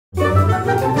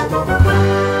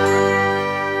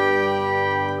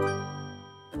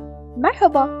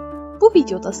Merhaba, bu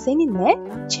videoda seninle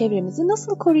çevremizi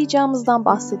nasıl koruyacağımızdan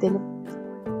bahsedelim.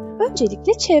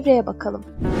 Öncelikle çevreye bakalım.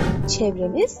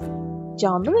 Çevremiz,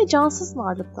 canlı ve cansız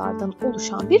varlıklardan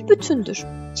oluşan bir bütündür.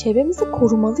 Çevremizi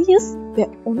korumalıyız ve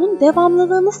onun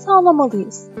devamlılığını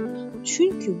sağlamalıyız.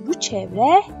 Çünkü bu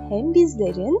çevre hem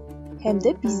bizlerin hem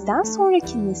de bizden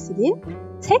sonraki neslin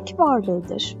tek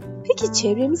varlığıdır. Peki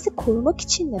çevremizi korumak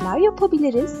için neler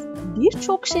yapabiliriz?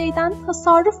 Birçok şeyden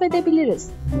tasarruf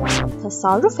edebiliriz.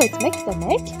 Tasarruf etmek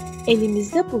demek,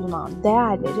 elimizde bulunan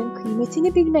değerlerin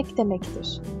kıymetini bilmek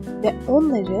demektir ve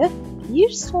onları bir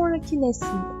sonraki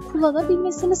neslin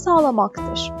kullanabilmesini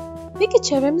sağlamaktır. Peki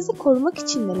çevremizi korumak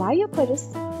için neler yaparız?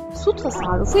 Su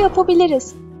tasarrufu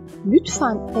yapabiliriz.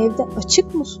 Lütfen evde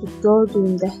açık musluk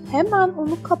gördüğünde hemen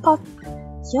onu kapat.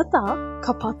 Ya da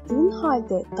kapattığın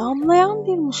halde damlayan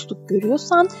bir musluk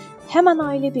görüyorsan hemen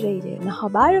aile bireylerine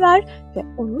haber ver ve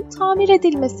onun tamir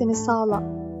edilmesini sağla.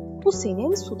 Bu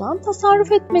senin sudan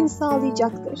tasarruf etmeni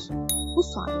sağlayacaktır. Bu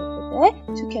sayede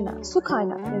de tükenen su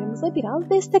kaynaklarımıza biraz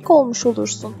destek olmuş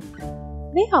olursun.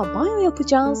 Veya banyo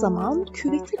yapacağın zaman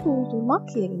küveti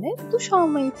doldurmak yerine duş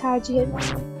almayı tercih et.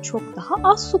 Çok daha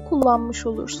az su kullanmış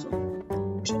olursun.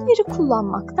 Pilleri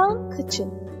kullanmaktan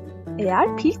kaçın.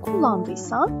 Eğer pil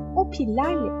kullandıysan o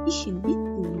pillerle işin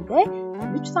bittiğinde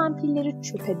lütfen pilleri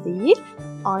çöpe değil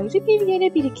ayrı bir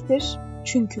yere biriktir.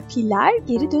 Çünkü piller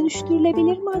geri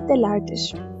dönüştürülebilir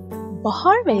maddelerdir.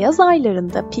 Bahar ve yaz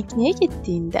aylarında pikniğe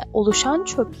gittiğinde oluşan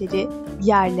çöpleri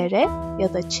yerlere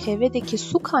ya da çevredeki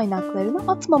su kaynaklarına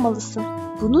atmamalısın.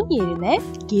 Bunun yerine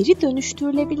geri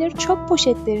dönüştürülebilir çöp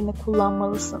poşetlerini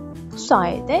kullanmalısın. Bu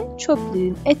sayede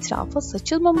çöplerin etrafa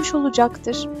saçılmamış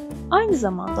olacaktır. Aynı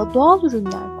zamanda doğal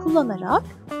ürünler kullanarak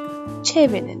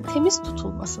çevrenin temiz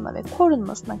tutulmasına ve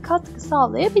korunmasına katkı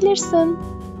sağlayabilirsin.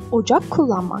 Ocak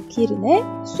kullanmak yerine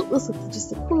su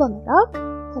ısıtıcısı kullanarak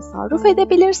tasarruf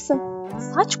edebilirsin.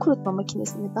 Saç kurutma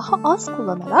makinesini daha az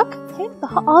kullanarak hem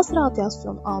daha az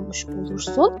radyasyon almış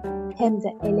olursun hem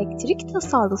de elektrik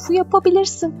tasarrufu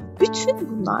yapabilirsin. Bütün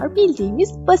bunlar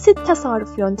bildiğimiz basit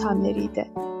tasarruf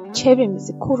yöntemleriydi.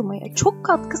 Çevremizi korumaya çok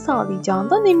katkı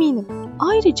sağlayacağından eminim.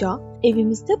 Ayrıca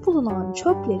evimizde bulunan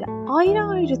çöpleri ayrı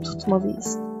ayrı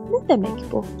tutmalıyız. Ne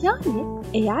demek bu? Yani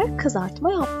eğer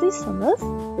kızartma yaptıysanız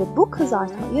ve bu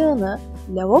kızartma yağını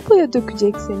lavaboya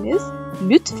dökecekseniz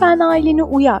lütfen aileni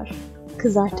uyar.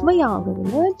 Kızartma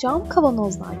yağlarını cam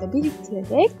kavanozlarda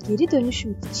biriktirerek geri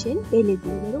dönüşüm için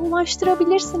belediyelere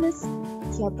ulaştırabilirsiniz.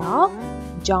 Ya da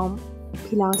cam,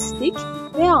 plastik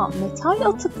veya metal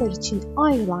atıklar için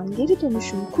ayrılan geri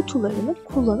dönüşüm kutularını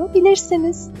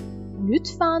kullanabilirsiniz.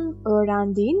 Lütfen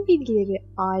öğrendiğin bilgileri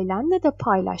ailenle de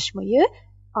paylaşmayı,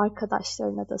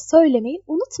 arkadaşlarına da söylemeyi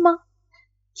unutma.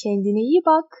 Kendine iyi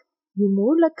bak,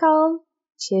 yumurla kal,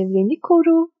 çevreni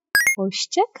koru,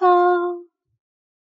 hoşça kal.